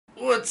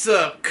What's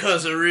up,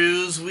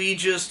 cuzzaroos? We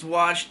just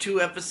watched 2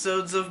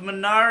 episodes of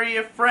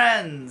Manaria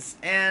Friends,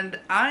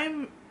 and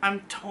I'm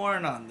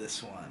torn on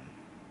this one.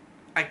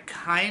 I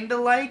kinda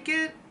like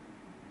it,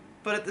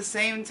 but at the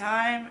same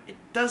time, it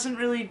doesn't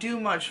really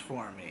do much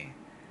for me.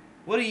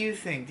 What do you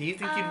think? Do you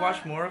think you'd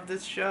watch more of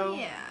this show?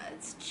 Yeah,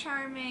 it's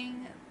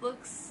charming,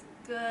 looks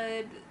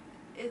good,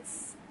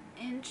 it's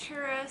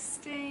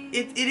interesting.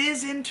 It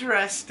is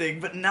interesting,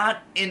 but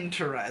not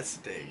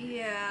interesting.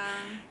 Yeah.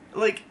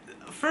 Like,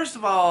 first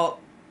of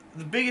all,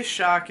 the biggest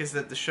shock is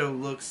that the show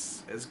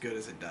looks as good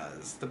as it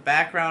does. The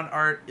background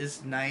art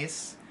is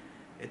nice.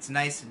 It's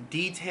nice and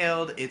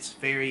detailed. It's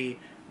very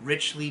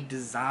richly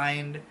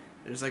designed.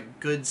 There's a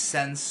good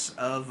sense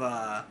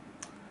of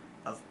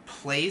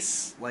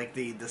place. Like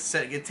the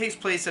set, it takes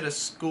place at a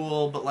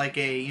school, but like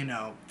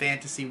a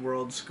fantasy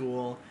world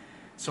school,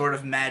 sort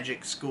of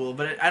magic school.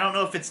 But I don't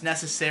know if it's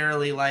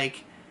necessarily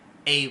like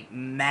a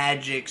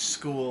magic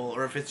school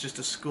or if it's just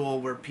a school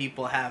where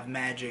people have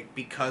magic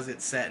because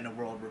it's set in a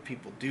world where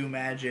people do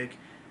magic.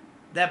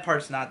 That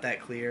part's not that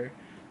clear.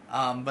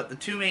 But the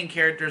 2 main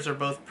characters are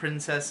both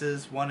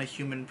princesses. One a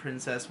human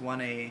princess,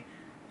 one a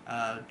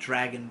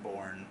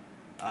dragonborn.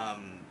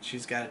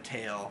 She's got a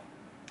tail.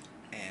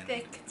 And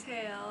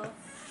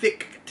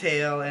thick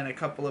tail and a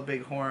couple of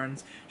big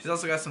horns. She's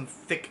also got some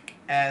thick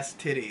ass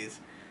titties.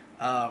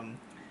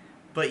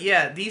 But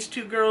yeah, these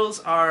 2 girls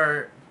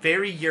are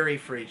very Yuri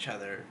for each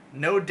other.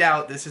 No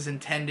doubt this is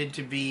intended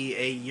to be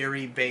a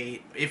Yuri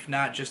bait, if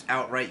not just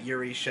outright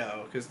Yuri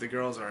show, because the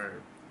girls are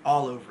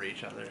all over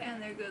each other.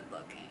 And they're good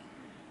looking.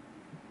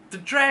 The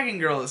dragon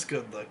girl is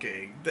good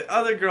looking. The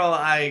other girl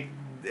I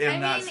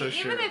am not so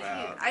sure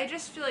about. I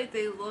just feel like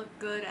they look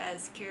good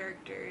as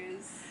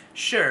characters.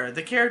 Sure,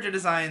 the character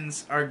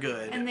designs are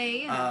good. And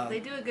they, they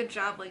do a good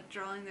job, like,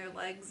 drawing their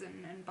legs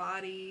and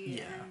body.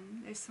 Yeah.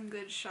 And there's some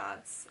good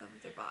shots of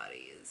their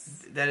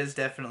bodies. That is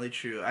definitely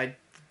true.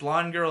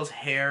 Blonde girl's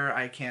hair,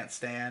 I can't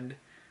stand.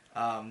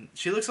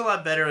 She looks a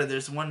lot better.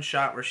 There's one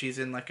shot where she's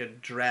in, like, a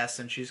dress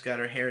and she's got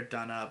her hair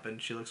done up,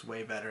 and she looks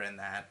way better in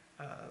that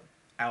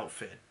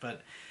outfit.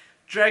 But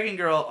Dragon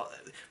Girl,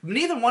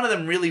 neither one of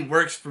them really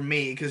works for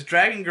me, because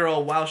Dragon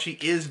Girl, while she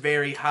is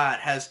very hot,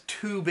 has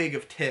too big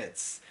of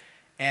tits.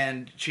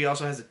 And she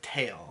also has a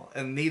tail,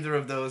 and neither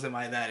of those am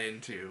I that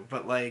into.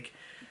 But like,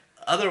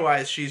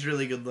 otherwise, she's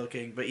really good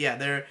looking. But yeah,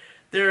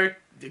 they're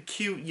a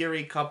cute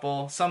Yuri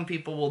couple. Some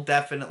people will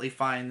definitely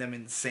find them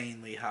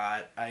insanely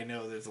hot. I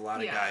know there's a lot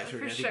of guys who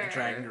are gonna think the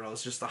Dragon Girl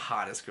is just the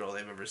hottest girl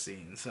they've ever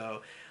seen.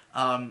 So,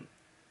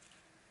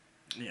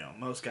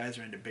 most guys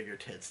are into bigger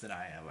tits than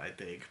I am, I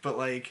think. But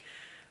like,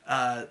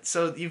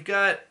 so you've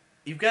got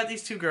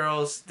these 2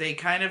 girls. They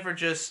kind of are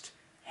just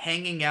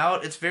hanging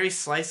out. It's very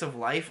slice of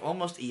life,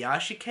 almost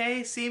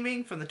Iyashikei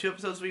seeming from the 2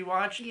 episodes we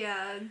watched.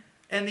 Yeah.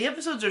 And the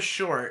episodes are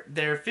short.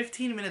 They're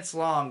 15 minutes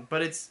long,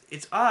 but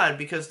it's odd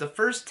because the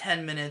first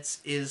 10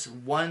 minutes is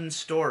one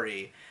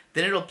story.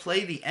 Then it'll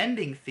play the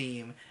ending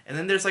theme, and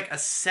then there's like a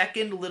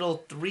second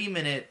little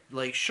 3-minute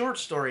like short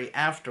story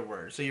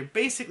afterwards. So you're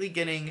basically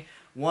getting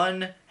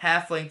one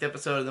half-length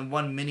episode and then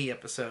one mini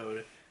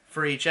episode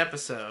for each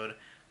episode.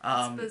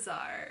 It's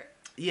bizarre.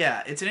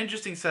 Yeah, it's an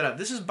interesting setup.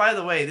 This is, by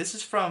the way,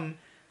 from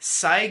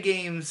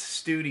Cygames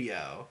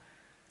Studio.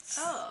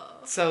 Oh.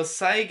 So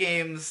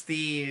Cygames,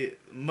 the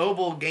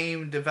mobile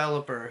game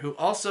developer, who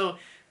also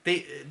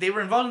they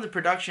were involved in the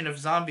production of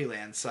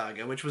Zombieland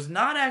Saga, which was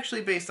not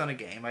actually based on a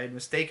game. I had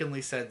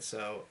mistakenly said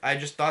so. I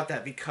just thought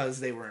that because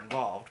they were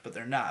involved, but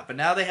they're not. But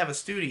now they have a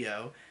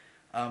studio.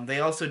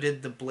 They also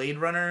did the Blade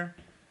Runner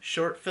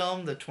short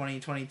film, the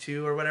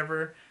 2022 or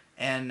whatever,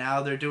 and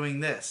now they're doing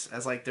this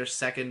as like their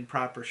second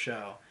proper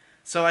show.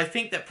 So I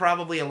think that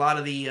probably a lot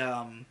of the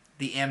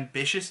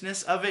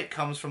ambitiousness of it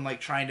comes from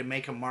like trying to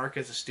make a mark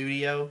as a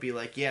studio. Be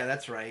like, yeah,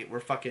 that's right, we're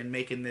fucking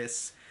making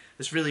this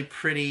really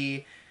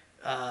pretty,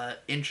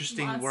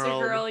 interesting Monster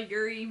world. Girl,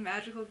 Yuri,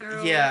 Magical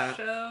Girl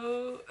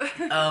show.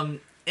 And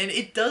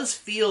it does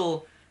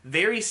feel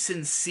very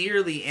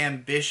sincerely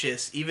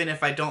ambitious, even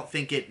if I don't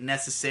think it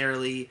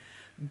necessarily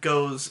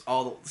goes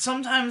all.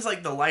 Sometimes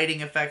like the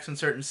lighting effects in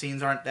certain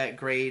scenes aren't that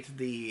great.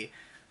 There's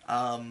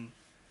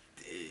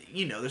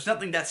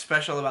nothing that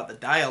special about the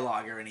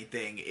dialogue or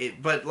anything.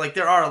 But like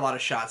there are a lot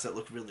of shots that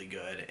look really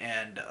good,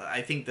 and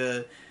I think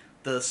the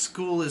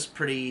school is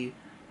pretty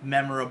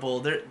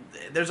memorable.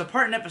 There's a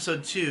part in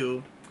episode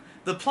 2.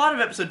 The plot of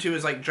episode 2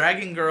 is like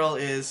Dragon Girl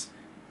is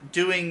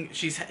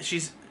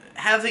she's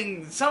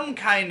having some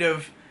kind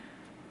of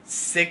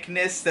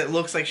sickness that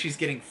looks like she's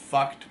getting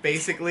fucked,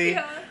 basically.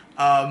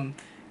 Yeah.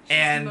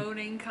 And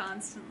moaning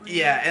constantly.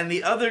 Yeah, and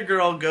the other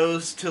girl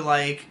goes to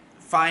like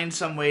find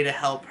some way to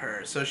help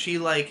her. So she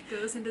like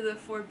goes into the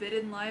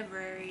forbidden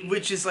library,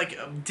 which is like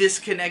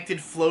disconnected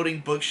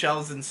floating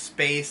bookshelves in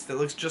space that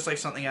looks just like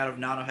something out of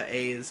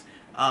Nanoha-A's.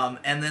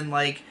 And then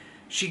like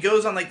she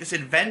goes on like this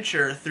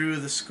adventure through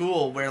the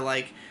school where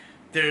like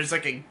there's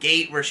like a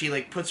gate where she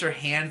like puts her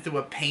hand through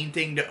a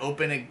painting to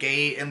open a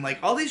gate, and like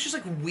all these just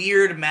like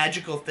weird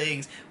magical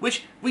things,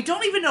 which we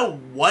don't even know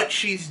what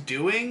she's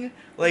doing.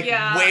 Like,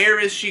 where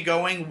is she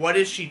going? What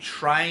is she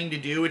trying to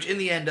do? Which in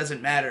the end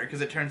doesn't matter,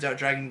 because it turns out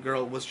Dragon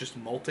Girl was just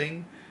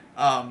molting.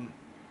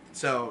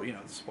 So, you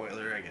know,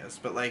 spoiler, I guess.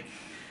 But like,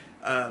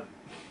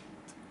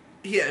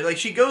 yeah, like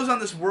she goes on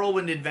this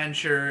whirlwind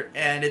adventure,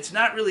 and it's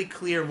not really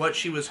clear what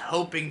she was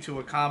hoping to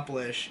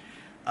accomplish.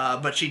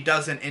 But she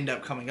doesn't end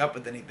up coming up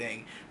with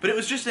anything. But it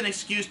was just an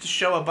excuse to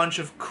show a bunch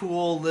of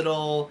cool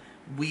little,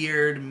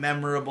 weird,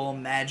 memorable,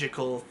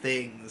 magical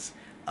things.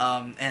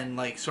 And,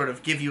 like, sort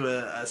of give you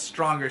a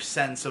stronger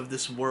sense of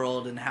this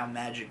world and how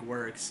magic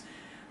works.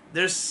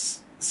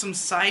 There's some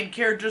side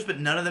characters, but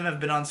none of them have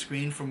been on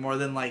screen for more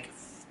than, like,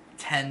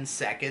 10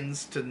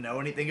 seconds to know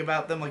anything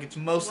about them. Like, it's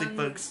mostly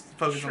focused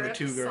on the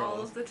two girls.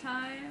 All of the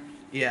time.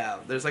 Yeah,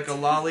 there's, like, a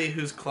lolly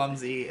who's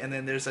clumsy, and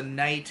then there's a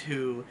knight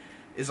who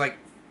is, like,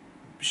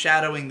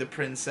 shadowing the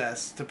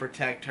princess to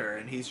protect her,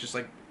 and he's just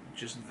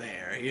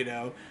there, you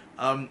know?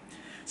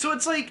 So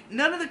it's like,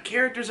 none of the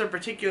characters are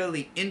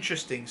particularly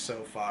interesting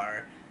so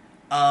far.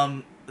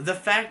 The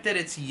fact that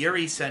it's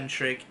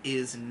Yuri-centric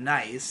is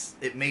nice.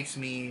 It makes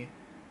me...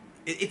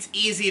 It's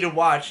easy to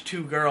watch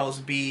two girls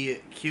be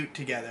cute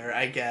together,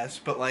 I guess,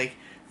 but, like,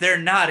 they're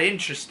not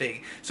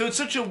interesting. So it's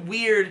such a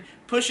weird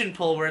push and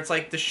pull where it's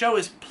like, the show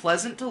is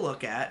pleasant to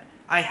look at,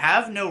 I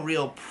have no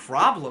real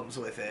problems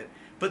with it,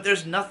 but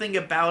there's nothing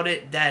about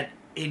it that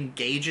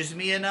engages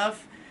me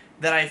enough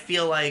that I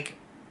feel like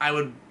I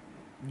would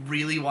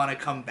really want to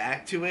come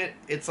back to it.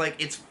 It's like,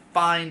 it's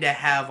fine to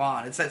have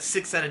on. It's that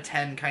 6 out of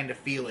 10 kind of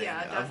feeling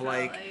of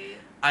like,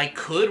 I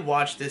could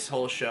watch this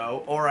whole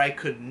show or I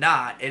could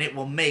not, and it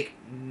will make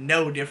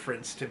no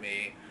difference to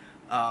me.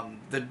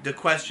 The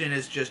question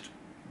is just,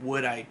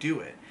 would I do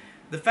it?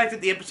 The fact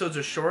that the episodes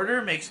are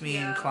shorter makes me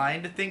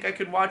inclined to think I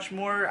could watch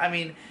more. I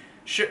mean,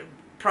 sure,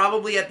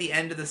 probably at the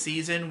end of the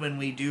season, when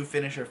we do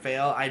finish or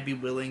fail, I'd be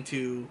willing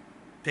to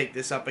pick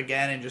this up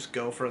again and just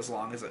go for as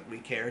long as we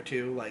care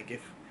to. Like,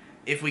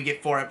 if we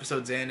get 4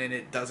 episodes in and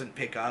it doesn't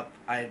pick up,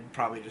 I'd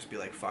probably just be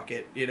like, fuck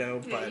it, you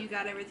know? Yeah, but you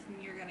got everything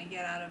you're gonna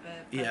get out of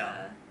it.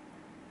 But,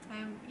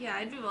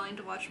 I'd be willing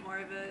to watch more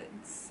of it.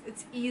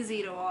 It's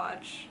easy to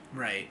watch.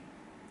 Right.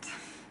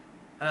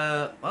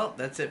 Well,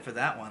 that's it for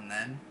that one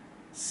then.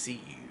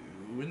 See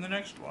you in the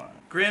next one.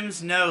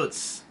 Grimm's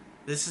Notes.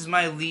 This is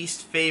my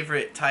least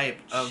favorite type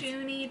of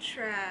Shoony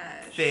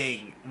trash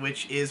thing,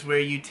 which is where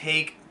you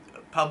take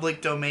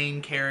public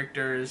domain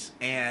characters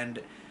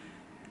and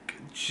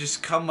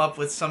just come up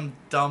with some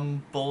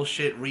dumb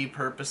bullshit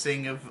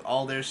repurposing of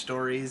all their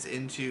stories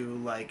into,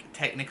 like,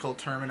 technical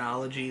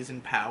terminologies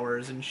and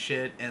powers and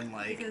shit, and,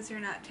 like... Because you're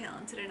not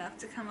talented enough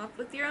to come up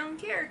with your own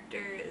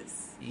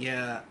characters.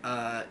 Yeah,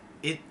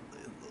 it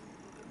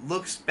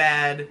looks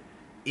bad,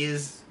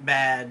 is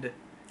bad,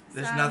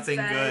 there's Sounds nothing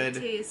bad,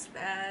 good. Tastes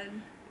bad,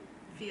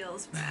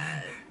 feels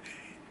bad.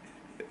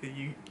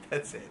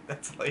 That's it.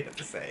 That's all you have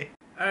to say.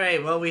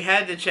 Alright, well, we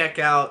had to check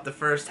out the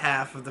first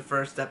half of the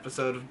first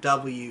episode of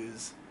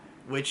W's,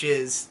 which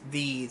is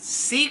the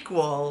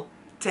sequel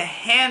to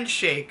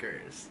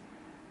Handshakers.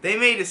 They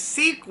made a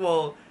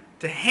sequel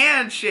to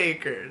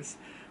Handshakers,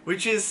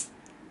 which is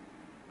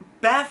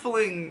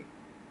baffling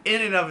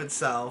in and of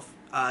itself.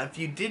 If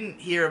you didn't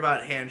hear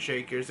about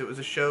Handshakers, it was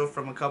a show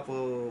from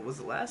was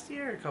it last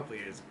year or a couple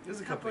years? It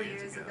was a couple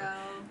years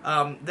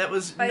ago. That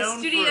was by known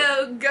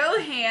Studio Go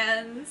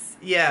Hands.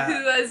 Yeah.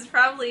 Who was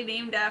probably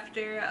named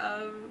after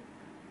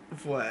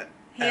what?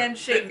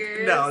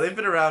 Handshakers. No, they've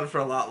been around for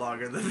a lot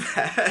longer than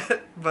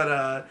that.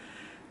 But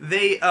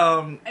they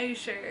Are you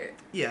sure?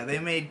 Yeah, they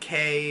made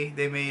K.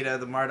 They made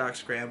the Marduk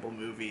Scramble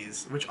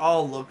movies, which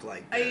all look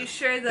like this. Are you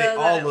sure though? They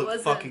all that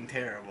look fucking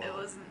terrible. It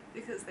wasn't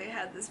because they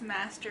had this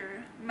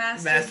master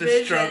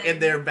stroke in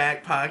their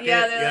back pocket.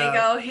 Yeah, they're like,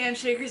 oh,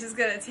 Handshakers is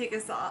gonna take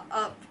us all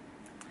up.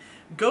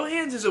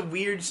 GoHands is a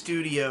weird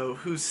studio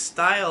whose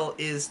style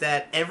is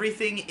that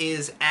everything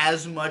is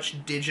as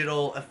much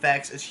digital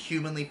effects as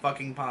humanly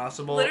fucking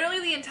possible. Literally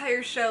the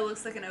entire show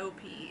looks like an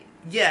OP.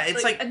 Yeah,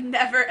 it's like a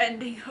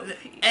never-ending OP.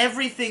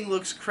 Everything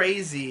looks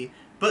crazy,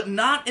 but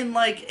not in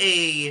like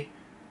a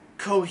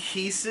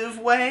cohesive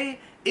way.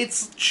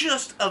 It's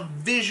just a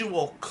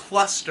visual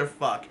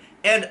clusterfuck,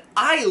 and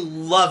I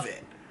love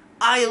it.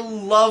 I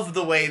love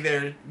the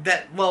way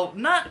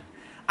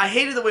I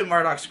hated the way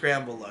Marduk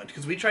Scramble looked,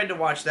 because we tried to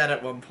watch that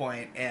at one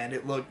point, and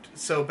it looked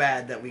so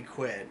bad that we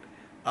quit.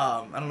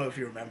 I don't know if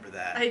you remember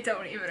that. I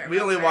don't even remember. We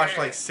only watched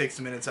like 6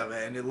 minutes of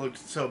it, and it looked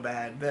so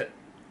bad that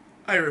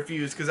I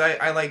refused, because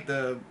I like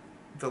the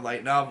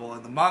light novel,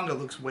 and the manga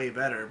looks way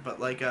better, but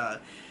like, and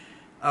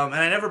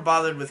I never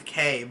bothered with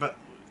K, but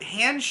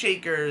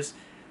Handshakers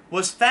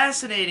was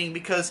fascinating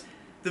because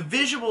the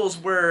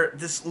visuals were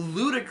this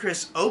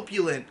ludicrous,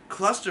 opulent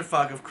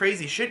clusterfuck of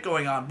crazy shit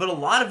going on, but a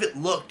lot of it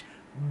looked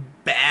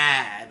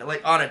bad,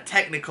 like on a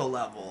technical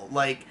level.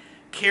 Like,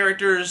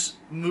 characters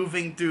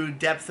moving through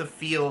depth of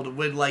field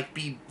would like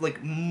be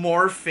like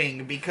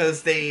morphing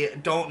because they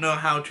don't know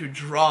how to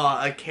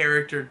draw a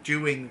character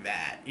doing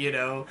that, you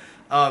know.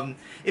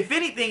 If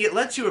anything, it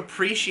lets you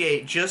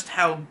appreciate just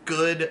how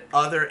good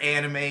other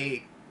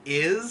anime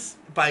is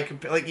by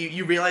like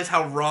you realize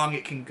how wrong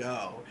it can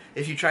go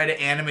if you try to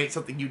animate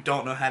something you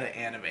don't know how to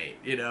animate,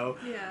 you know.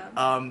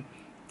 Yeah.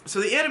 So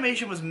the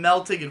animation was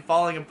melting and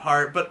falling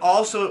apart, but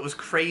also it was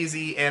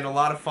crazy and a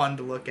lot of fun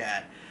to look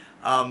at.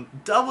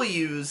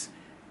 W's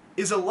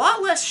is a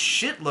lot less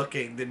shit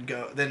looking than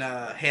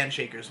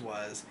Handshakers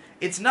was.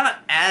 It's not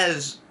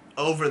as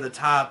over the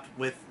top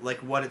with like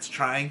what it's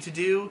trying to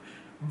do,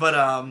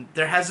 but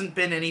there hasn't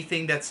been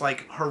anything that's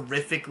like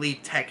horrifically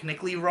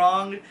technically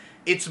wrong.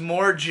 It's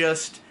more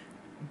just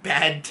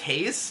bad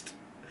taste,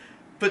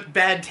 but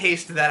bad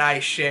taste that I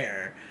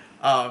share.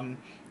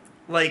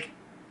 Like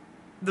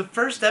the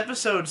first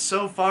episode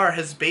so far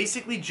has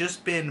basically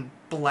just been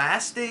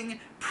blasting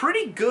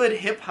pretty good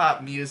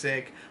hip-hop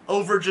music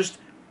over just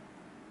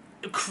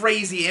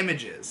crazy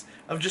images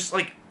of just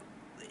like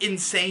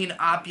insane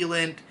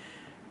opulent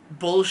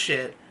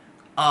bullshit.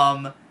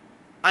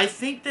 I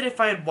think that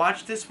if I had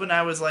watched this when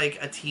I was like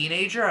a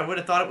teenager, I would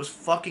have thought it was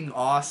fucking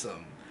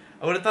awesome.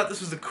 I would have thought this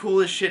was the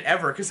coolest shit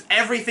ever because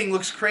everything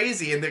looks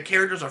crazy and the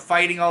characters are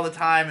fighting all the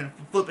time and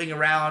flipping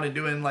around and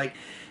doing like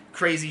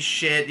crazy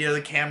shit. You know,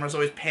 the camera's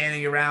always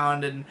panning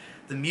around and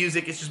the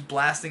music is just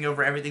blasting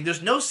over everything.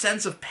 There's no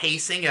sense of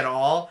pacing at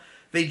all.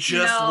 They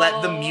just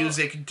let the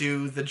music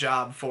do the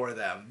job for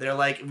them. They're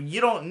like,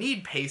 you don't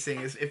need pacing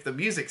if the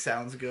music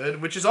sounds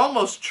good, which is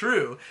almost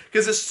true.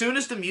 Because as soon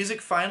as the music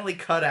finally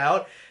cut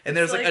out and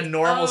there's like a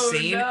normal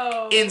scene,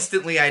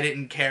 instantly I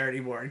didn't care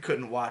anymore and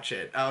couldn't watch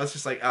it. I was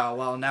just like, oh,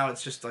 well, now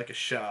it's just like a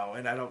show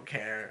and I don't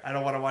care. I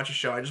don't want to watch a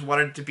show. I just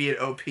wanted it to be an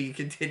OP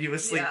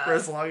continuously for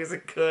as long as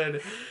it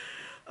could.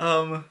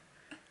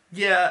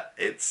 Yeah,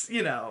 it's,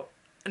 you know,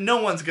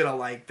 no one's gonna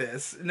like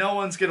this. No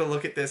one's gonna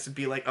look at this and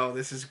be like, oh,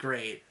 this is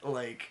great.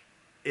 Like,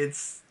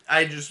 it's...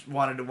 I just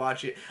wanted to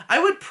watch it.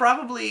 I would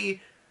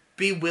probably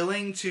be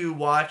willing to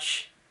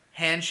watch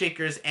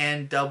Handshakers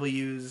and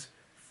W's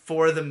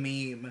for the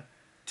meme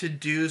to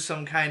do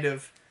some kind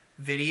of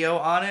video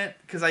on it,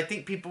 because I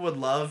think people would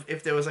love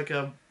if there was like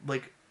a,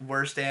 like,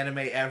 worst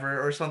anime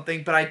ever or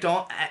something, but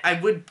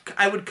I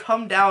would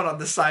come down on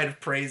the side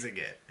of praising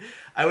it.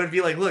 I would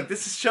be like, look,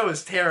 this show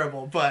is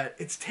terrible, but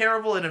it's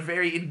terrible in a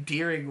very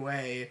endearing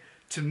way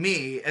to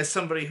me as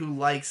somebody who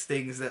likes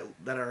things that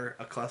are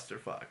a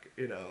clusterfuck,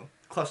 you know,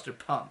 cluster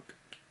punk,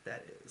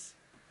 that is.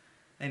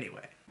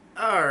 Anyway.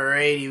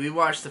 Alrighty, we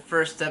watched the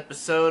first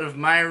episode of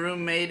My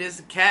Roommate is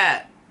a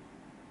Cat.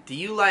 Do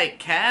you like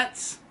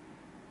cats?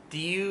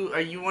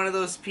 Are you one of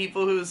those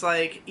people who's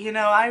like, you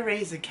know, I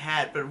raise a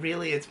cat, but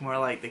really it's more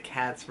like the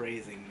cat's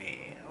raising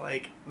me.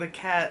 Like, the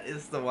cat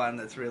is the one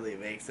that's really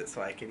makes it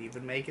so I can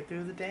even make it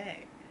through the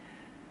day.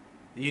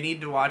 You need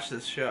to watch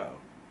this show.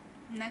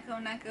 Neko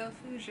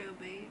Fujo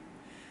bait.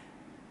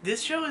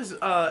 This show is,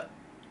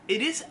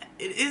 it is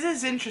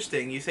as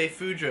interesting, you say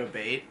Fujo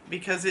bait,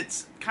 because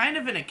it's kind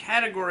of in a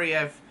category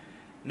I've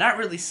not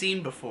really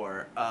seen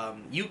before.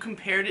 You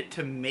compared it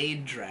to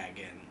Maid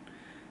Dragon,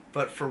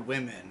 but for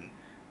women.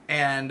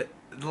 And,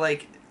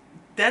 like,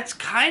 that's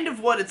kind of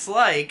what it's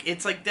like.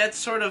 It's like that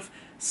sort of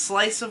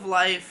slice of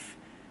life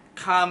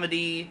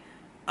comedy,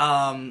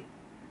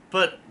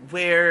 but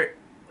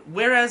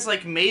whereas,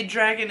 like, Maid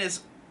Dragon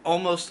is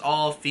almost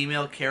all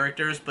female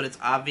characters, but it's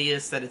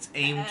obvious that it's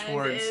aimed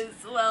towards... And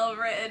is well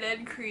written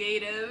and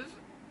creative.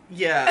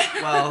 Yeah,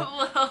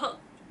 well,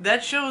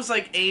 that show is,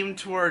 like, aimed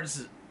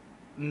towards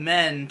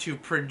men to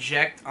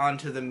project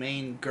onto the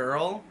main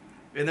girl.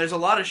 And there's a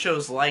lot of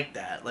shows like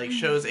that, like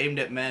shows aimed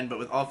at men but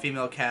with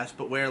all-female cast,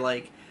 but where,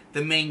 like,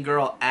 the main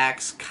girl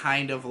acts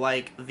kind of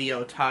like the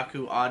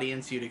otaku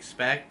audience you'd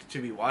expect to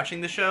be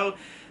watching the show.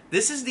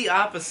 This is the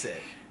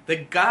opposite. The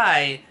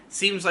guy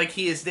seems like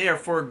he is there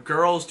for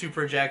girls to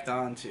project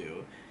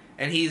onto.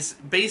 And he's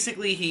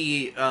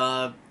basically,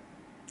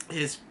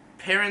 his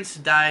parents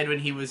died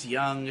when he was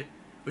young,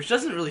 which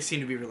doesn't really seem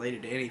to be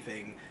related to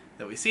anything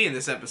that we see in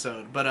this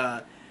episode,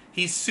 but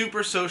he's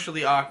super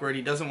socially awkward.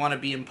 He doesn't want to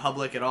be in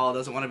public at all,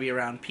 doesn't want to be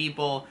around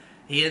people.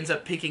 He ends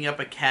up picking up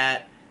a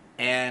cat,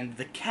 and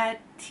the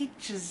cat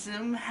teaches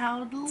him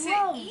how to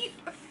love. Eat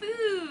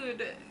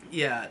food.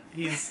 Yeah,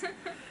 he's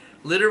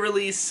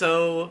literally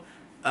so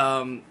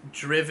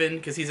driven,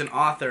 because he's an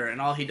author, and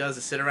all he does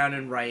is sit around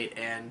and write,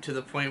 and to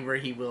the point where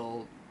he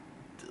will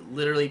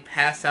literally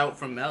pass out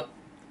from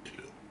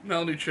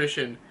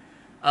malnutrition.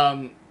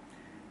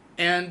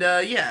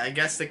 Yeah, I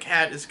guess the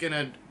cat is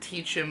gonna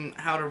teach him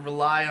how to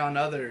rely on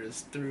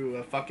others through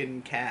a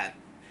fucking cat.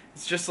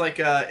 It's just like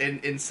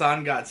in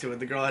Sangatsu when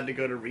the girl had to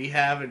go to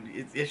rehab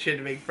and she had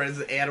to make friends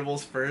with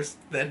animals first,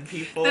 then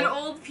people. Then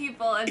old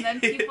people, and then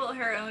people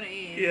her own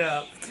age.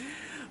 Yeah.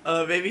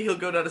 Maybe he'll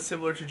go down a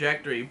similar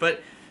trajectory.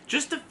 But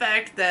just the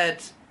fact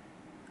that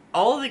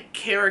all the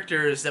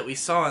characters that we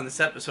saw in this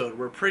episode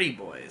were pretty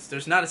boys.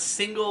 There's not a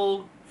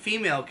single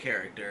female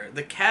character.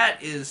 The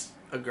cat is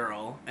a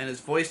girl and is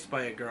voiced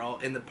by a girl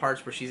in the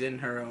parts where she's in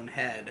her own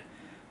head.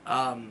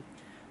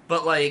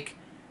 But, like,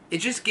 it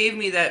just gave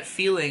me that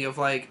feeling of,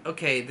 like,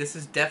 okay, this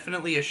is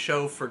definitely a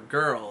show for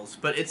girls,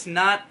 but it's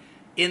not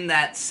in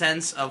that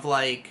sense of,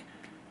 like,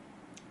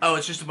 oh,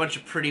 it's just a bunch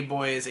of pretty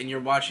boys and you're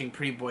watching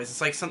pretty boys.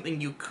 It's like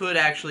something you could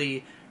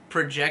actually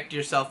project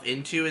yourself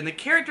into, and the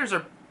characters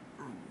are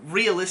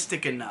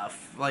realistic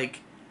enough.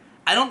 Like,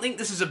 I don't think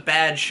this is a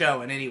bad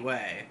show in any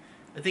way.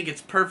 I think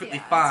it's perfectly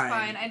fine. It's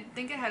fine. I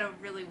think it had a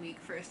really weak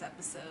first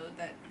episode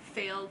that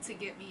failed to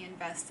get me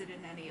invested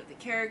in any of the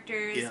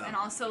characters, and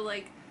also,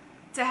 like,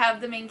 to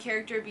have the main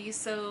character be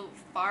so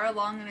far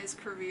along in his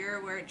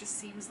career where it just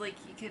seems like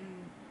he can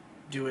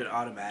do it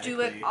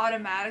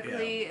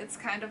automatically. It's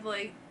kind of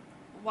like,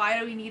 why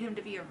do we need him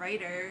to be a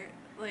writer?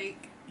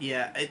 Like...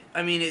 Yeah,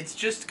 I mean, it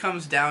just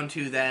comes down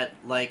to that,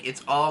 like,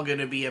 it's all going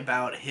to be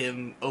about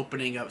him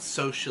opening up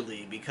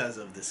socially because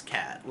of this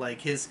cat.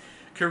 Like, his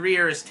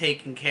career is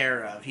taken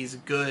care of. He's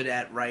good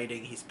at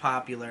writing. He's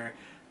popular.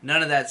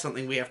 None of that's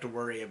something we have to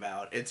worry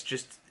about. It's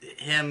just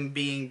him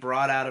being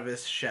brought out of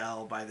his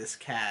shell by this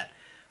cat.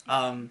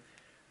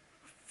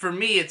 For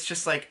me, it's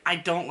just like, I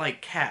don't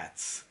like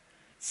cats.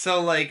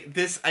 So, like,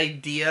 this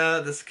idea,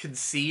 this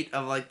conceit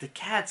of, like, the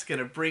cat's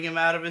gonna bring him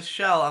out of his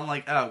shell, I'm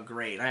like, oh,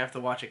 great, I have to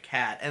watch a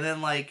cat. And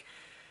then, like...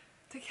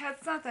 The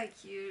cat's not that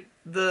cute.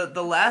 The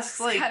last,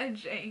 like... It's kinda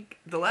jank.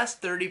 The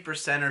last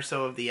 30% or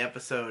so of the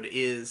episode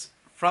is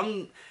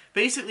from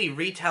basically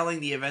retelling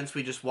the events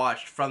we just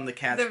watched from the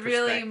cat's perspective. The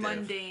really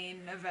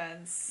mundane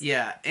events.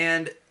 Yeah,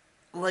 and,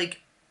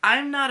 like,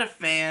 I'm not a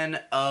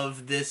fan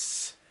of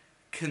this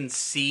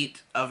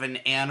conceit of an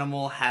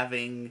animal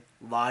having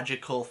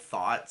logical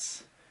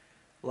thoughts.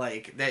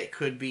 Like, that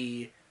could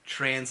be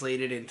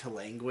translated into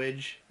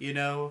language, you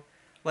know?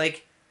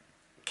 Like,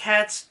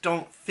 cats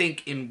don't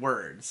think in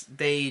words.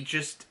 They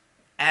just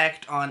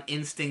act on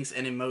instincts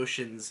and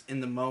emotions in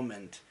the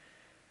moment.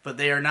 But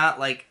they are not,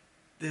 like...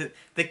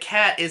 The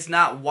cat is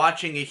not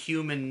watching a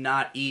human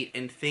not eat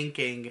and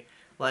thinking,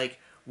 like,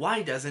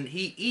 why doesn't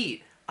he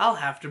eat? I'll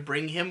have to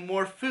bring him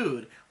more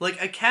food.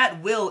 Like, a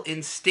cat will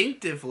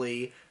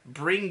instinctively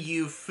bring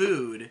you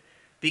food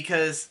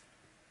because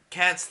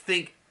cats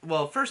think...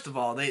 Well, first of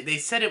all, they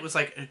said it was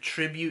like a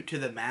tribute to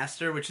the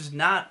master, which is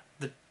not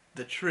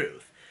the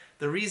truth.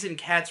 The reason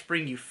cats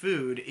bring you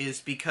food is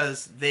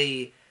because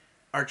they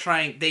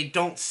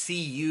don't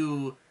see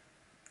you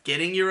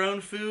getting your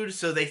own food,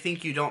 so they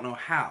think you don't know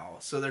how.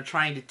 So they're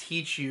trying to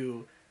teach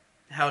you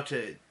how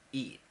to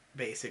eat,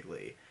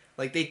 basically.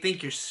 Like, they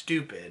think you're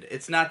stupid.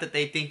 It's not that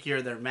they think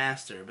you're their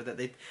master, but that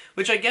they...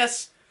 Which I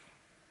guess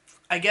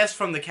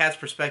from the cat's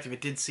perspective,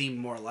 it did seem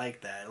more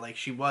like that. Like,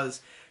 she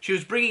was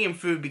bringing him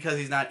food because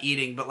he's not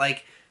eating, but,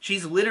 like,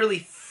 she's literally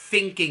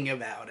thinking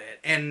about it.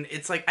 And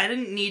it's like, I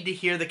didn't need to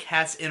hear the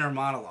cat's inner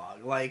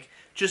monologue. Like,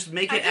 just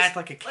make it act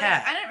like a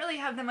cat. Like, I didn't really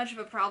have that much of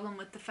a problem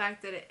with the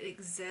fact that it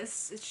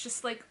exists. It's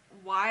just, like,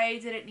 why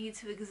did it need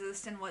to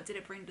exist and what did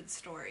it bring to the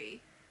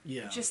story?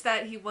 Yeah. Just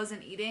that he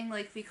wasn't eating,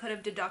 like, we could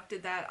have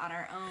deducted that on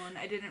our own.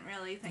 I didn't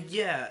really think...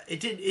 Yeah, it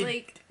did...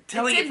 like,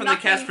 telling it from the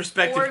cat's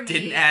perspective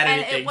didn't add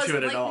anything to it at all. And it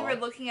wasn't like we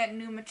were looking at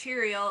new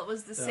material. It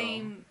was the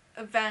same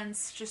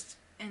events, just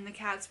in the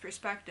cat's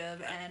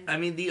perspective. And I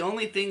mean, the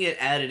only thing it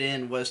added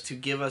in was to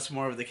give us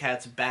more of the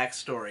cat's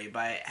backstory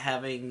by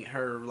having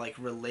her, like,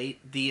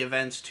 relate the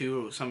events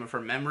to some of her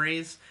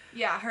memories.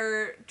 Yeah,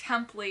 her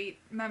template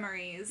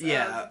memories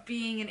of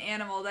being an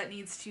animal that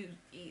needs to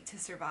eat to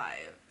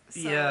survive.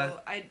 So,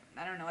 I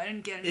don't know, I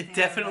didn't get anything It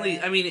definitely, out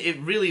of it. I mean, it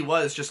really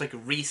was just, like,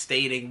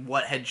 restating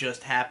what had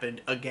just happened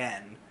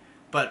again,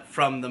 but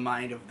from the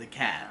mind of the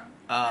cat.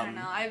 I don't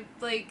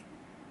know,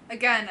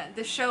 again,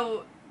 the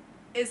show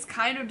is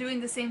kind of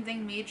doing the same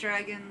thing Maid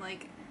Dragon,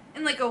 like,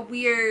 in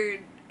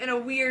a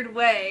weird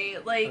way,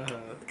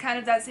 like, kind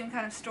of that same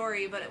kind of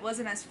story, but it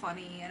wasn't as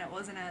funny, and it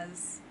wasn't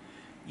as...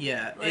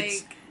 Yeah,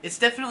 like, it's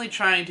definitely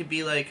trying to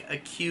be, like, a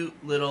cute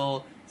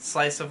little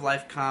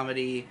slice-of-life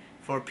comedy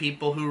for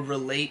people who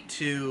relate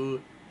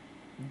to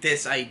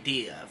this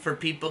idea. For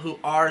people who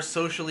are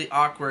socially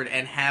awkward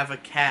and have a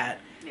cat.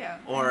 Yeah.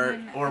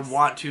 Or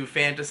want to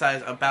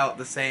fantasize about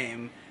the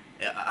same.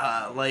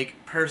 Like,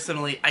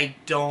 personally, I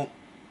don't...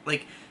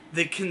 Like,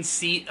 the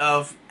conceit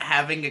of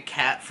having a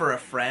cat for a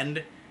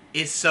friend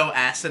is so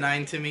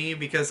asinine to me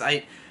because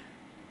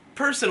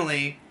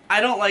personally,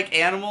 I don't like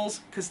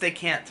animals because they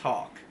can't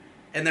talk.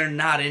 And they're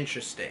not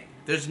interesting.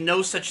 There's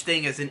no such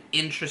thing as an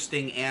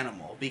interesting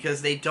animal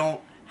because they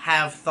don't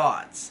have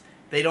thoughts.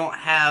 They don't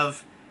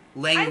have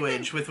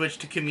language with which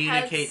to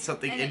communicate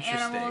something interesting.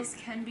 Animals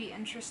can be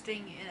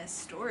interesting in a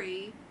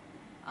story,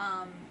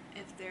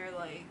 if they're,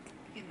 like,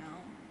 you know,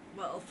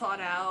 well thought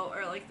out,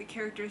 or like the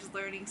character's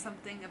learning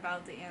something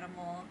about the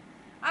animal.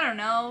 I don't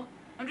know.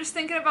 I'm just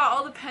thinking about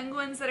all the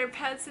penguins that are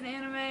pets in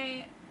anime,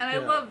 and I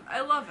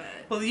love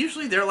it. Well,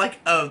 usually they're like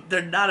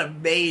they're not a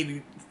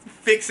main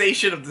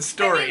fixation of the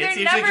story. It's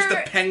usually just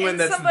a penguin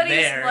that's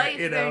there. Life,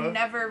 you know, they're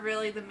never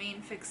really the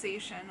main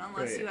fixation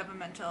unless you have a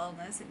mental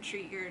illness and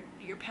treat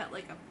your pet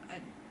like a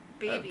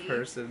baby. A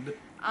person.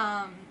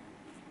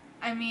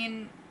 I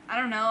mean, I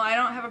don't know. I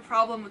don't have a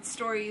problem with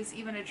stories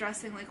even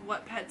addressing like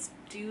what pets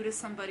do to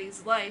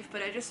somebody's life,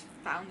 but I just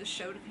found the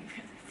show to be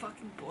really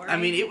fucking boring. I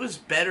mean, it was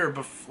better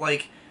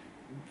like,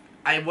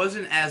 I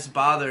wasn't as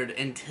bothered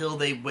until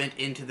they went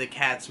into the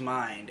cat's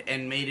mind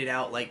and made it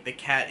out like the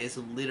cat is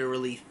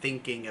literally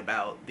thinking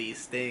about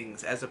these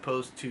things as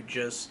opposed to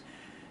just,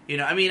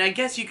 I mean, I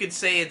guess you could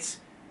say it's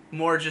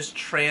more just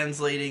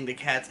translating the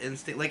cat's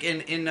instinct. Like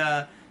in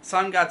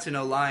Sangatsu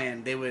no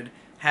Lion, they would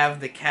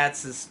have the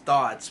cat's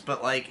thoughts,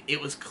 but like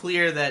it was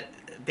clear that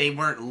they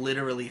weren't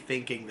literally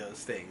thinking those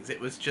things. It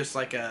was just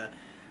like a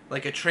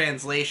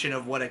translation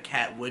of what a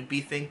cat would be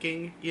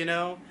thinking,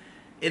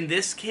 In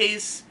this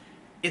case,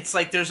 it's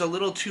like there's a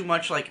little too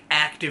much like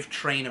active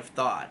train of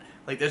thought.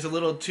 Like there's a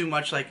little too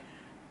much like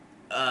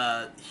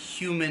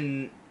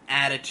human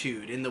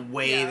attitude in the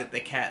way that the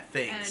cat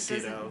thinks. And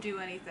it doesn't do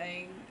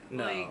anything.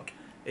 No, like,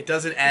 it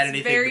doesn't add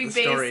anything to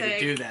the story basic.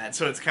 to do that.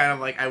 So it's kind of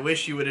like, I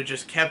wish you would have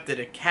just kept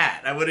it a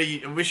cat. I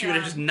wish you would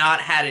have just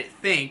not had it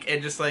think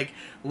and just like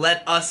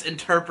let us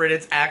interpret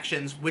its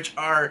actions, which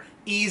are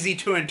easy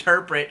to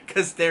interpret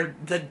because they're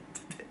the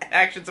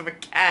actions of a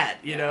cat.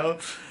 You know.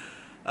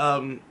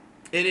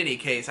 In any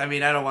case, I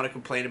mean, I don't want to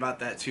complain about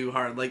that too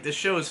hard. Like, the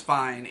show is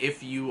fine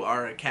if you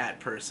are a cat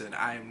person.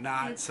 I am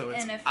not, so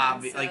it's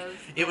obvious. Like,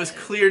 it was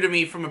clear to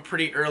me from a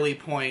pretty early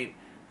point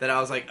that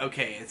I was like,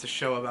 okay, it's a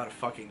show about a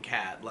fucking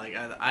cat. Like,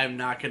 I'm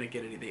not going to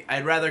get anything.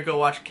 I'd rather go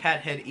watch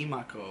Cathead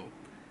Imako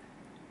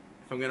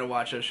if I'm going to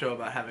watch a show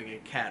about having a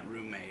cat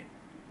roommate.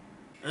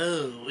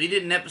 Oh, we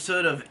did an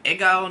episode of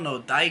Egao no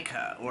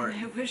Daika, or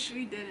I wish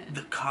we didn't.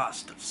 The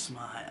Cost of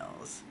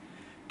Smiles.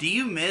 Do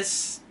you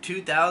miss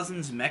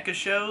 2000s mecha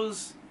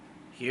shows?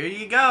 Here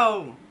you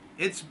go.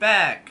 It's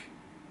back.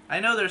 I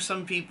know there's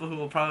some people who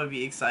will probably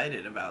be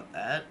excited about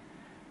that.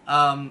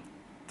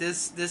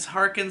 This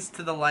harkens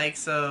to the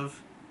likes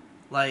of,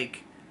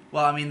 like,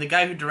 well, I mean, the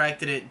guy who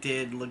directed it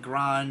did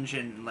Lagrange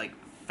and, like,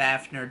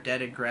 Fafnir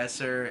Dead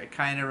Aggressor. It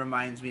kind of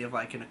reminds me of,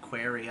 like, an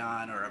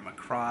Aquarion or a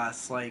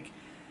Macross. Like,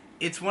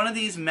 it's one of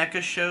these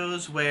mecha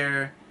shows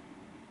where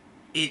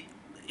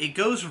it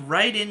goes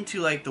right into,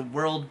 like, the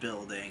world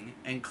building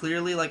and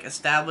clearly, like,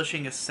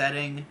 establishing a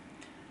setting,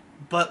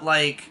 but,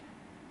 like,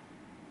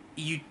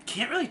 you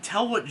can't really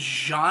tell what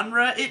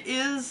genre it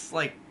is,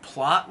 like,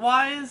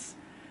 plot-wise.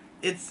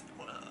 It's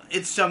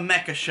a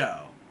mecha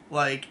show.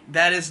 Like,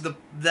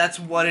 that's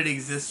what it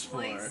exists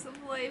for. Slice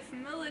of life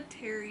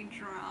military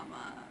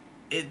drama.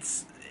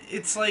 It's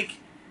like,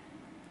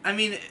 I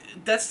mean,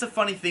 that's the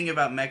funny thing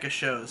about mecha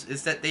shows,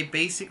 is that they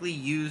basically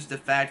use the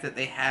fact that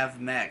they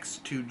have mechs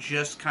to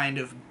just kind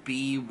of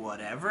be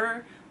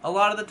whatever a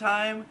lot of the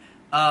time,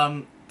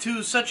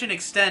 to such an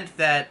extent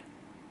that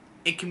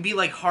it can be,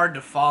 like, hard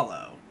to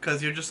follow,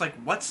 because you're just like,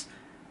 what's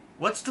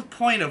the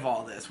point of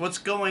all this? What's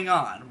going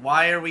on?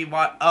 Why are we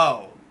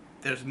oh,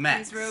 there's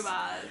mechs. These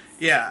robots.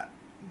 Yeah.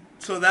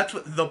 So that's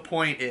what the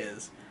point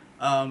is.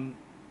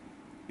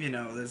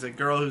 There's a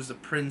girl who's the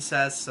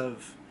princess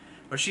of...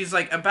 Or she's,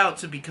 like, about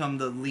to become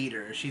the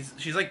leader.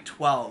 She's like,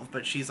 12,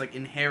 but she's, like,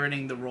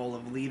 inheriting the role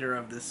of leader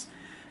of this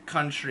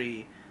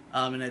country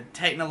in a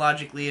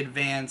technologically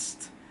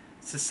advanced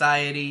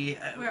society.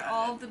 Where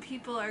all the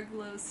people are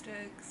glow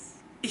sticks.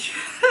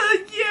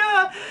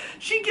 Yeah!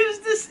 She gives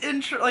this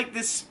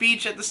this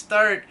speech at the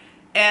start,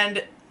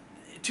 and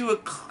to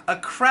a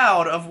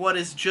crowd of what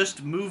is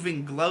just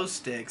moving glow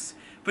sticks.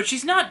 But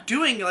she's not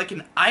doing, like,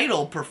 an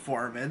idol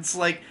performance.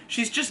 Like,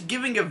 she's just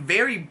giving a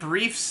very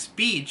brief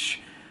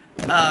speech.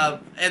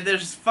 And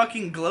there's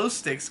fucking glow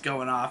sticks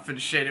going off and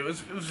shit. It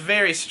was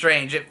very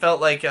strange. It felt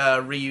like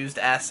a reused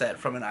asset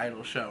from an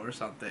idol show or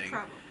something.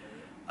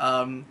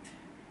 Probably.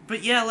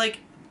 But yeah, like,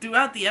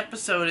 throughout the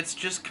episode, it's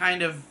just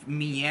kind of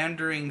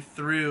meandering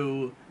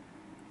through,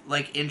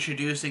 like,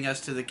 introducing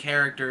us to the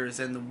characters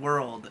and the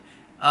world.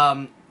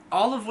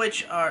 All of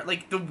which are,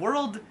 like, the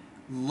world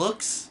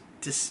looks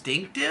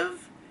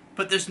distinctive,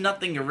 but there's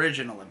nothing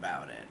original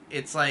about it.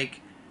 It's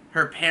like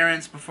her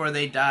parents, before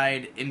they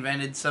died,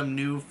 invented some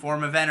new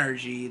form of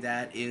energy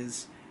that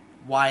is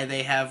why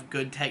they have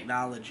good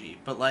technology.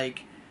 But,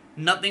 like,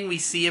 nothing we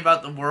see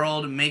about the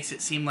world makes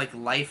it seem like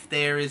life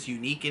there is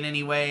unique in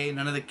any way.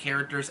 None of the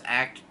characters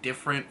act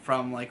different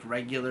from, like,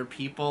 regular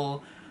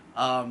people.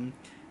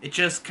 It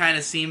just kind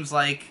of seems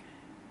like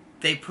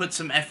they put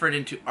some effort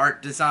into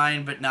art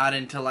design, but not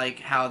into,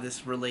 like, how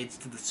this relates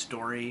to the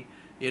story,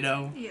 you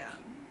know? Yeah.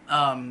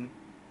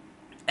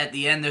 At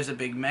the end, there's a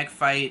big mech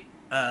fight.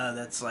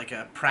 That's like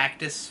a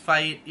practice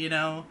fight, you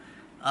know?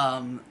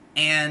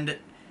 And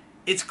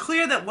it's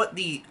clear that what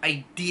the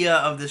idea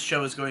of this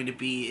show is going to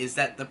be is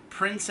that the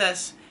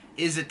princess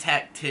is a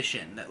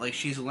tactician. That, like,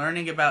 she's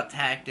learning about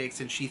tactics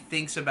and she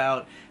thinks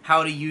about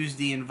how to use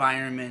the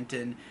environment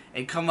and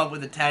come up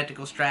with a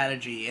tactical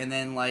strategy. And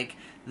then, like,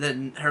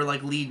 her,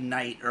 like, lead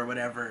knight or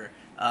whatever,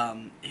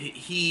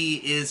 he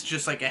is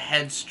just, like, a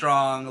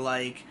headstrong,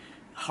 like,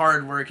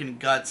 hard-working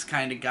guts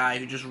kind of guy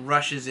who just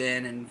rushes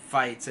in and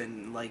fights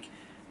and, like,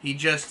 he's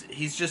just a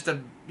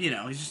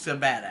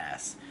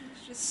badass.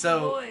 He's just a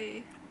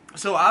boy.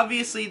 So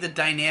obviously the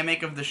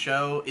dynamic of the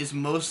show is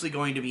mostly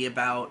going to be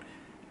about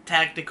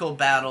tactical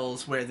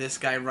battles where this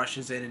guy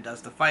rushes in and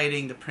does the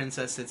fighting, the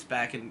princess sits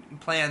back and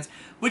plans,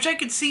 which I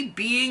could see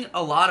being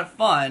a lot of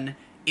fun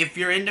if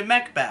you're into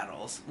mech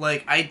battles.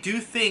 Like, I do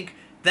think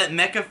that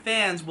mecha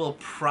fans will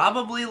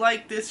probably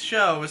like this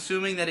show,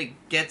 assuming that it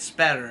gets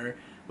better,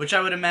 which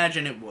I would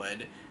imagine it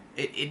would.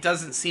 It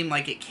doesn't seem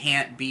like it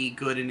can't be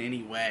good in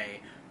any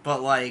way,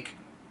 but, like,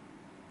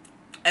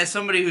 as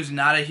somebody who's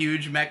not a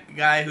huge mech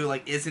guy who,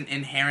 like, isn't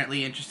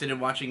inherently interested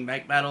in watching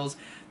mech battles,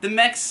 the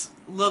mechs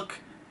look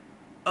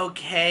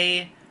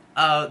okay.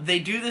 They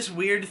do this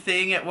weird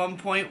thing at one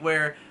point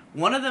where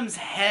one of them's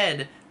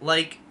head,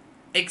 like,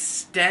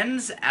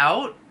 extends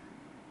out,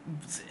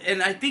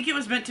 and I think it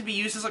was meant to be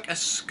used as, like, a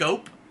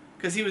scope,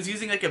 because he was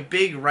using, like, a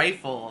big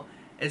rifle,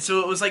 and so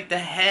it was, like, the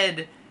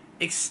head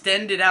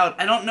extended out.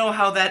 I don't know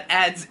how that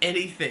adds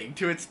anything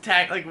to its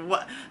like,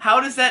 what? How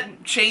does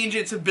that change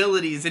its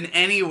abilities in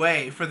any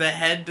way for the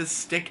head to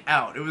stick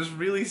out? It was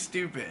really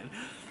stupid.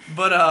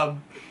 But,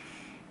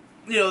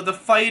 you know, the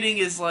fighting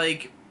is,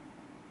 like,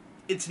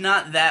 it's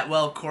not that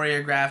well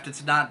choreographed,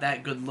 it's not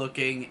that good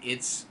looking,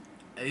 it's,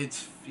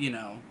 you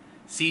know,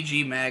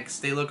 CG mechs,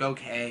 they look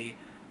okay.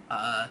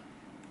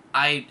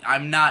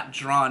 I'm not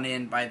drawn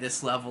in by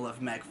this level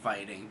of mech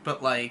fighting,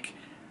 but, like,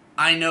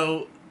 I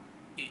know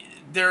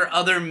there are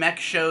other mech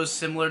shows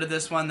similar to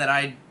this one that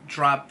I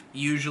drop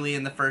usually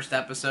in the first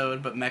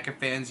episode, but mecha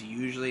fans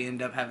usually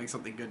end up having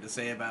something good to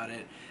say about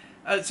it.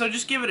 So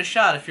just give it a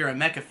shot if you're a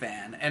mecha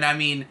fan. And I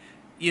mean,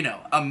 you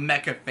know, a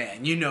mecha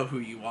fan, you know who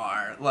you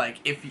are. Like,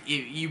 if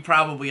you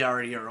probably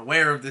already are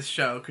aware of this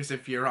show, because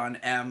if you're on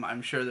M,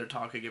 I'm sure they're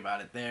talking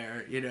about it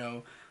there, you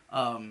know.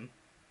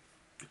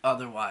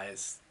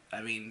 Otherwise,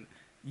 I mean,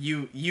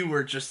 you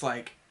were just,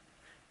 like,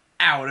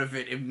 out of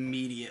it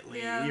immediately.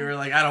 Yeah. You were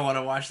like, I don't want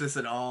to watch this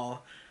at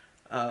all.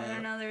 I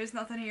don't know, there's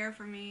nothing here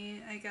for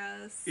me, I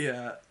guess.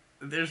 Yeah.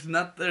 There's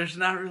not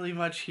really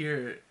much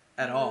here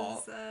at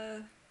all.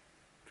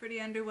 Pretty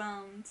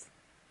underwhelmed.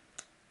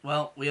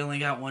 Well, we only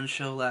got one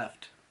show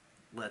left.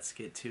 Let's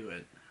get to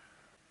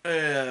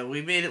it.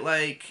 We made it,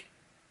 like,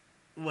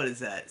 what is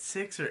that?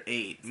 6 or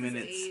 8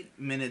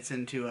 minutes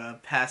into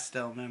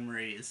Pastel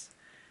Memories.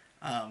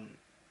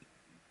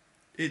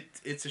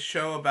 It's a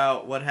show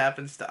about what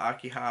happens to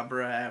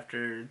Akihabara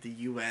after the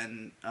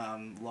UN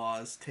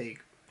laws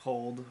take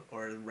hold,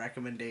 or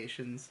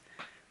recommendations,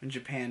 when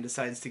Japan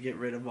decides to get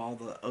rid of all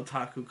the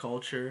otaku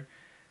culture,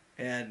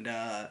 and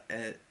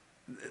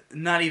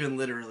not even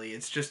literally,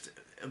 it's just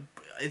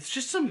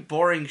some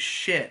boring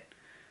shit,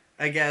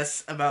 I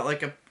guess, about,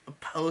 like, a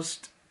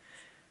post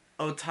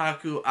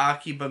otaku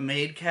Akiba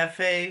maid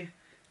cafe.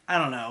 I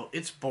don't know,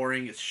 it's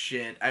boring as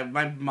shit.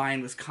 My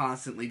mind was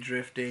constantly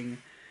drifting.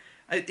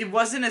 It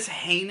wasn't as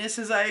heinous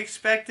as I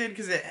expected,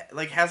 because it,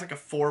 like, has, like, a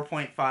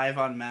 4.5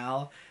 on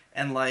Mal,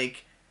 and,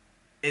 like,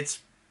 it's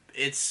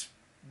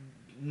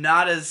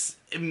not as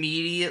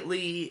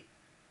immediately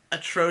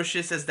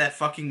atrocious as that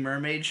fucking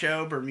mermaid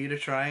show, Bermuda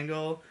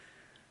Triangle,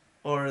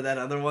 or that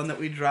other one that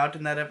we dropped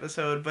in that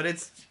episode, but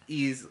it's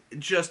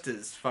just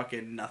as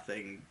fucking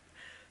nothing.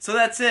 So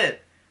that's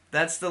it.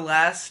 That's the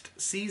last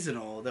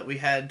seasonal that we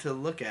had to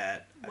look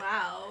at.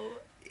 Wow.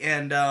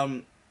 And,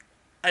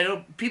 I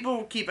know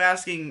people keep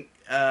asking,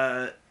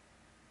 are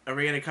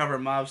we going to cover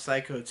Mob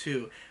Psycho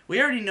 2? We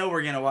already know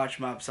we're going to watch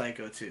Mob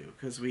Psycho 2,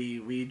 because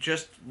we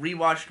just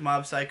rewatched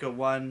Mob Psycho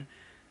 1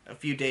 a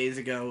few days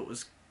ago. It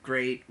was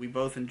great. We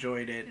both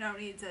enjoyed it. You don't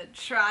need to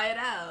try it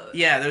out.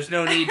 Yeah, there's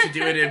no need to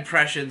do it in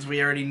impressions.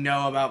 We already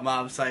know about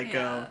Mob Psycho.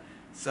 Yeah.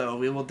 So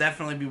we will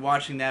definitely be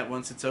watching that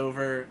once it's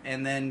over,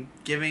 and then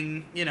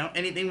giving, you know,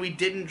 anything we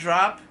didn't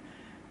drop,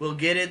 we'll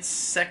get its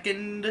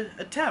second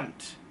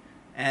attempt.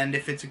 And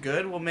if it's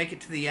good, we'll make it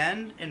to the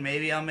end, and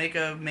maybe I'll make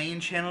a main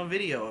channel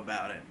video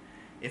about it.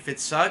 If it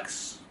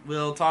sucks,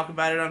 we'll talk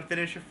about it on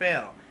Finish or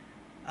Fail.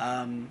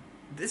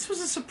 This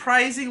was a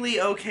surprisingly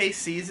okay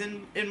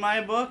season in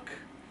my book.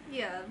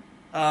 Yeah.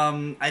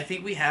 I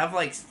think we have,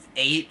 like,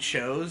 8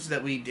 shows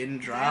that we didn't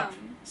drop.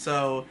 Damn.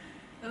 So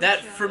Oh,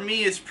 that, show. for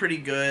me, is pretty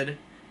good.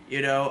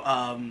 You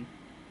know,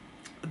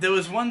 there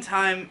was one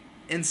time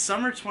in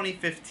summer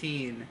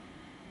 2015,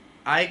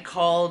 I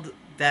called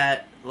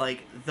that,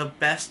 like, the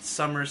best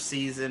summer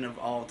season of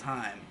all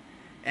time.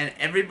 And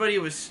everybody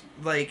was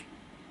like,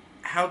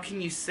 how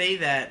can you say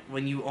that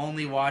when you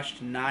only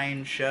watched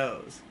 9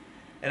 shows?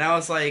 And I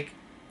was like,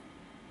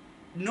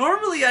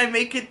 normally I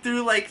make it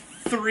through, like,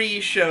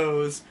 3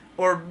 shows,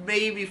 or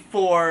maybe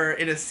 4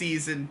 in a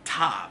season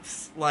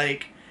tops.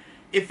 Like,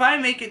 if I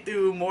make it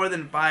through more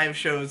than 5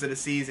 shows in a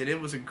season,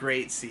 it was a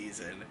great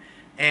season.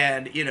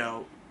 And, you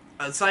know,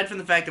 aside from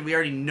the fact that we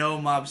already know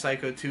Mob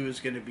Psycho 2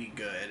 is going to be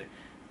good,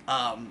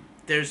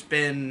 there's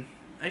been...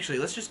 Actually,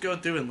 let's just go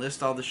through and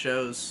list all the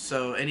shows.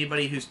 So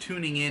anybody who's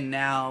tuning in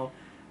now,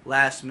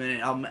 last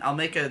minute, I'll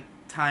make a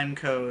time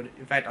code.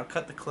 In fact, I'll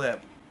cut the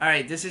clip.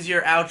 Alright, this is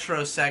your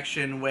outro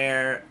section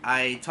where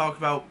I talk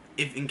about,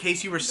 if in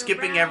case you were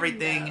skipping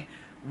everything,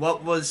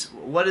 what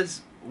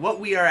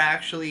we are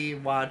actually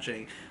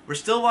watching. We're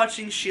still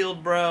watching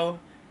Shield Bro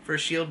for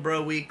Shield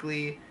Bro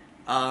Weekly.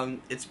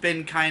 It's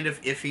been kind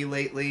of iffy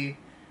lately.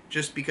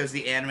 just because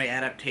the anime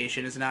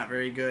adaptation is not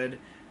very good.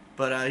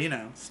 But,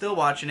 still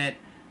watching it.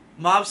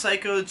 Mob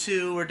Psycho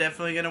 2, we're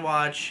definitely going to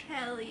watch.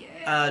 Hell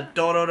yeah.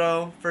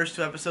 Dororo, first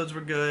 2 episodes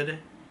were good.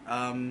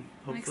 I'm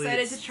Hopefully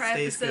excited it to try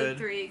stays episode good.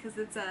 3 because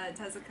it's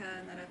Tezuka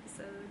in that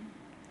episode.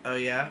 Oh,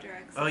 yeah?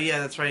 Directs Oh, it. yeah,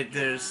 that's right.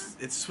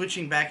 It's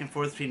switching back and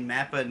forth between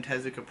Mappa and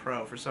Tezuka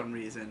Pro for some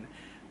reason.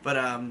 But,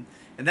 and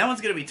that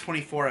one's going to be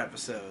 24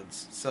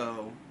 episodes,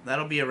 so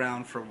that'll be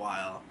around for a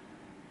while.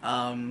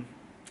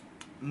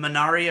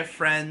 Manaria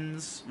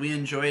Friends, we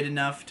enjoyed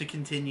enough to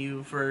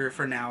continue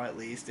for now at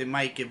least. It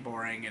might get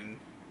boring and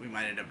we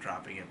might end up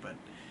dropping it, but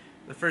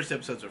the first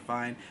episodes are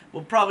fine.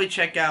 We'll probably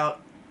check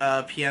out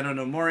Piano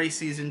no Mori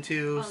Season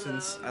 2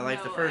 since I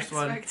like the first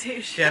one.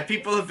 Yeah,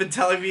 people have been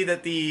telling me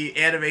that the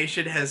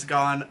animation has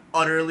gone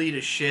utterly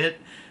to shit.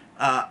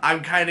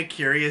 I'm kind of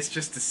curious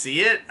just to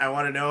see it. I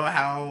want to know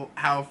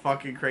how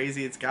fucking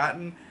crazy it's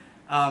gotten.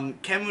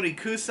 Kemuri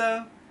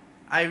Kusa,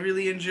 I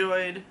really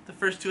enjoyed the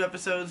first 2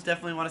 episodes.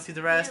 Definitely want to see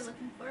the rest. Yeah,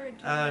 looking forward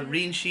to it.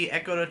 Rinshi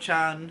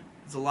Ekoro-chan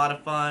is a lot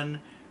of fun.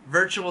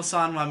 Virtual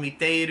Sanwa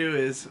Miteiru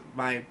is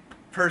my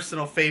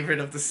personal favorite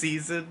of the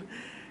season.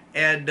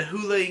 And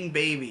Hulaing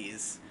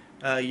Babies.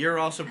 You're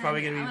also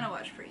probably going to be... I'm going to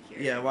watch Precure.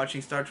 Yeah,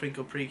 watching Star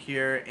Twinkle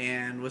Precure.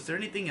 And was there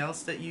anything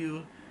else that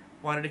you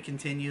wanted to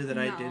continue that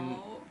I didn't?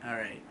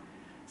 Alright.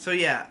 So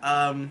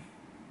yeah,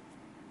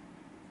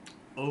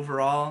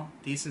 overall,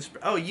 decent...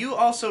 Oh, you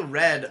also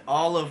read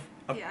all of...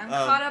 Yeah, I'm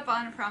caught up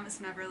on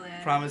Promise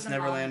Neverland. Promise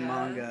Neverland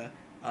manga.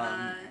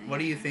 What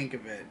do you think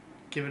of it?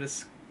 Give it a...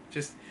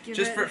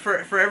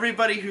 For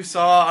everybody who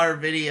saw our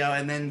video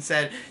and then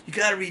said, you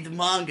gotta read the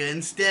manga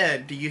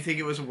instead, do you think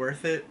it was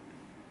worth it?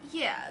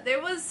 Yeah,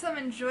 there was some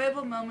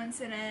enjoyable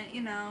moments in it.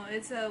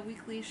 It's a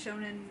weekly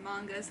shonen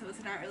manga, so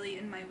it's not really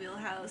in my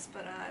wheelhouse,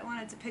 but I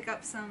wanted to pick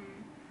up some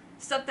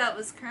stuff that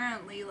was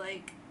currently,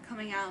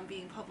 coming out and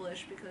being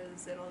published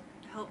because it'll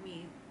help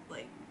me,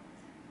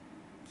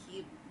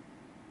 keep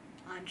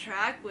on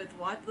track with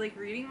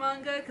reading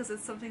manga, because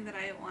it's something that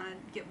I want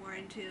to get more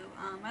into.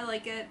 I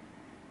like it.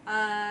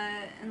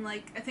 And I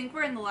think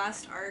we're in the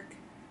last arc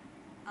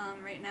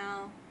right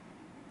now.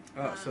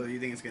 Oh, so you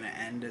think it's gonna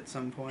end at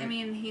some point? I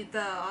mean,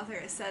 the author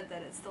has said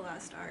that it's the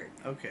last arc.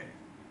 Okay.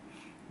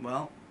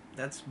 Well,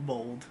 that's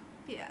bold.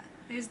 Yeah.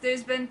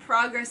 There's been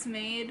progress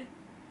made.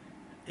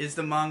 Is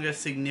the manga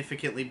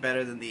significantly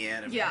better than the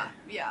anime?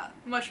 Yeah,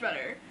 much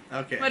better.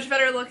 Okay. Much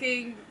better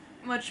looking,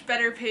 much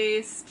better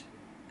paced.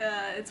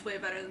 It's way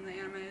better than the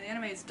anime. The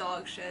anime is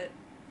dog shit.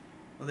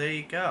 Well, there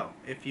you go.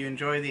 If you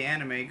enjoy the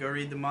anime, go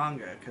read the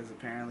manga, because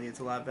apparently it's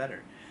a lot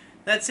better.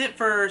 That's it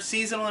for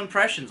seasonal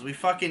impressions. We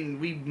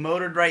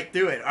motored right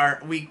through it.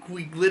 We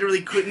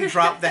literally couldn't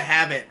drop the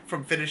habit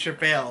from Finish or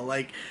Fail.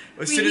 We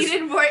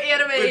needed more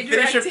anime when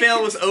Finish or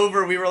Fail was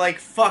over, we were like,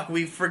 fuck,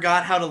 we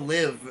forgot how to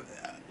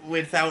live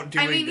without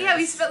doing this. Yeah,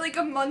 we spent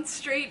a month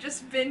straight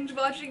just binge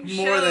watching shows.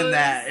 More than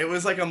that. It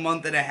was a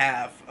month and a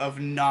half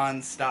of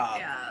non-stop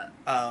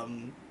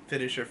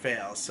Finish or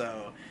Fail,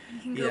 so... You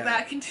can go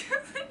back into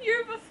the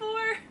year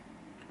before.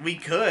 We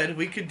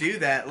could do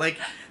that.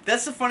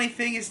 That's the funny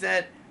thing is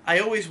that I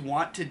always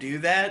want to do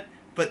that,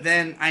 but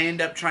then I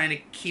end up trying to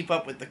keep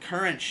up with the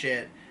current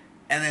shit,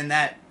 and then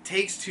that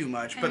takes too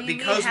much. But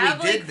because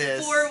we did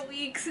this... 4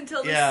 weeks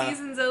until the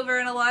season's over,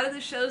 and a lot of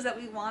the shows that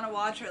we want to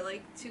watch are,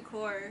 too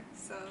core,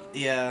 so...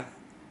 Yeah.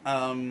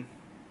 Do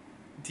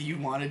you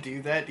want to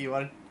do that? Do you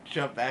want to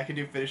jump back and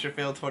do Finish or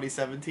Fail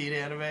 2017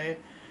 anime?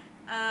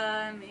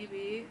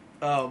 Maybe.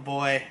 Oh,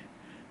 boy.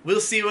 We'll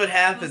see what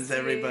happens,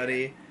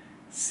 everybody.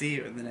 See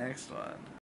you in the next one.